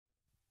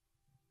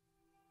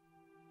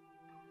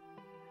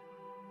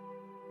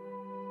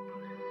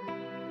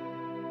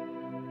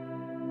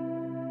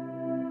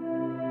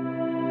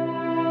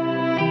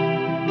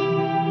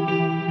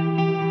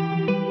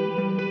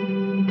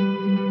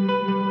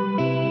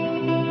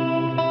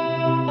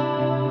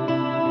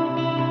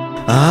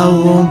I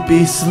won't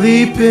be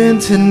sleeping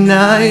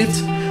tonight.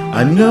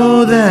 I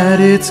know that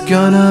it's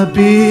gonna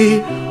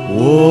be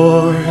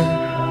war.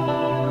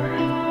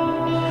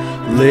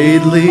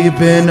 Lately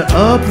been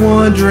up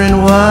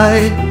wondering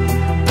why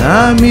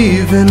I'm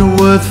even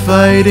worth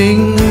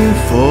fighting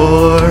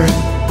for.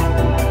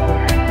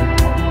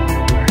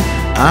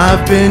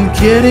 I've been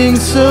getting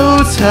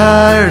so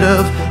tired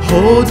of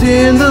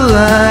holding the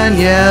line.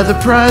 Yeah, the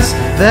price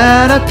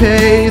that I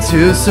pay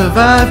to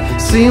survive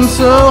seems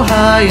so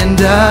high, and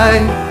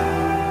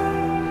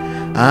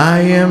I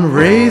am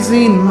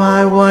raising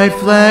my white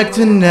flag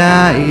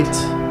tonight.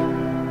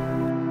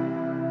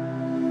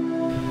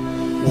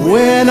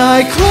 When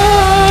I close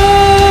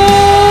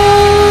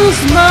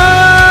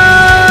my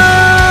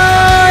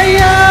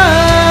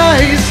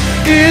eyes,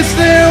 it's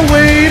there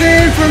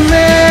waiting for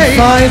me.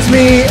 Finds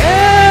me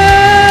every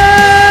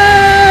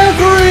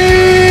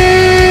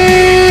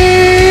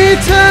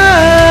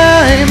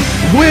time.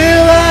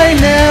 Will I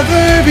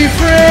never be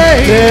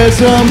free? There's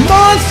a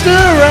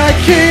monster I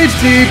cage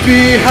deep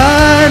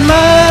behind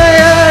my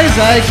eyes.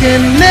 I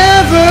can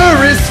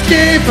never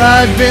escape.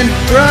 I've been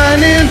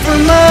running for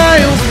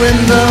miles. When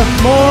the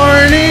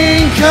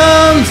morning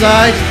comes,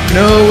 I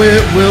know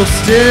it will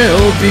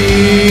still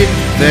be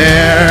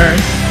there.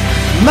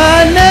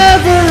 My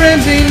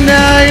never-ending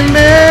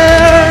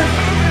nightmare.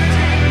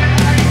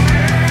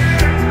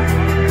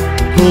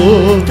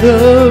 Pull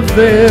the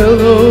veil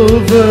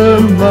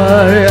over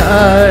my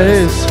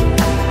eyes,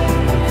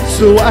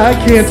 so I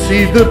can't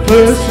see the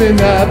person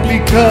I've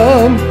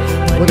become.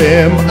 What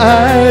am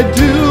I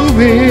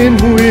doing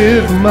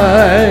with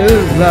my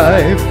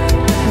life?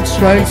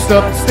 Trying to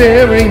stop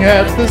staring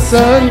at the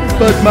sun,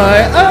 but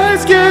my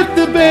eyes get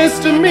the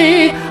best of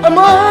me. I'm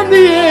on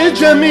the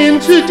edge, I'm in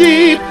too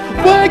deep.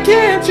 Why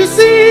can't you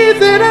see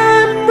that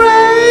I'm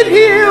right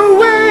here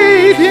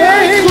waiting?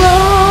 I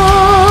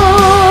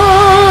close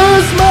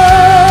my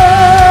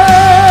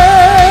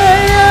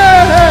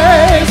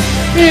eyes,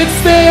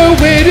 it's there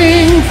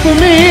waiting for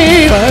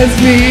me. Finds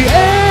me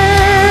every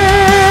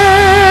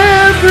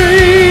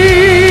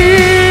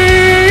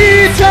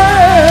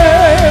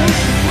time.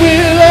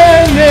 Will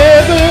I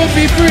never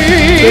be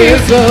free?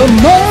 There's a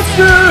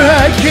monster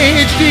I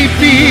cage deep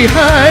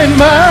behind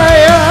my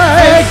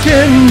eyes. I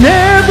can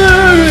never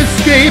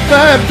escape.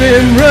 I've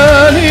been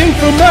running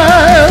for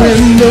miles.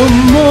 When the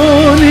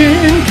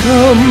morning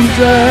comes,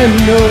 I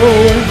know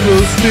it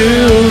will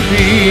still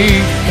be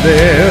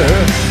there.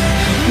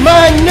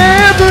 My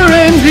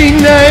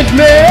never-ending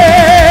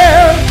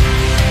nightmare.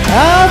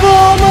 I've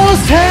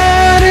almost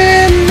had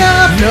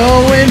enough,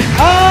 knowing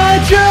I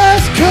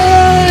just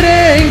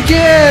couldn't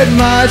get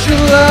much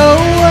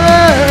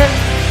lower.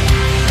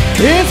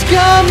 It's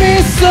got me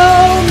so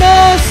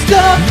messed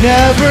up,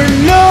 never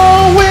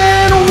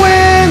knowing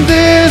when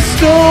this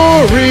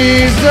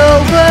story's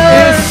over.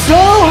 It's so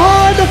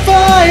hard to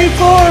fight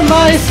for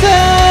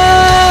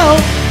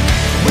myself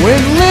when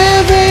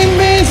living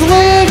means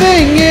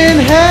living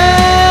in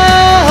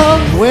hell.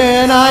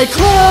 When I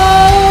close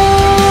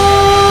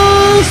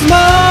my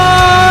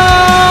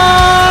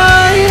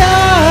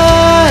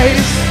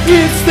eyes,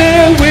 it's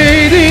there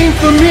waiting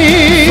for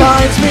me.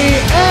 Finds me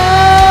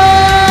every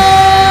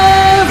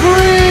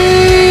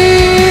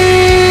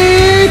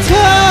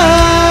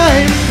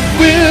time.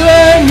 Will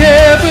I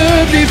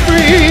never be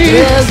free?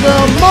 There's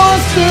a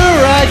monster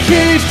I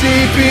cage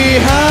deep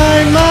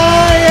behind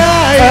my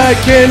eyes. I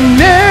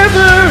can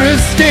never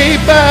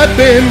escape. I've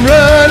been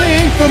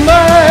running for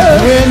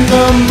miles. When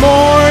the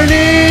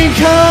morning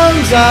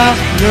comes, I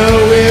know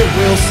it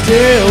will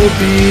still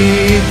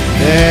be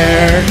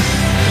there.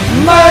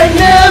 My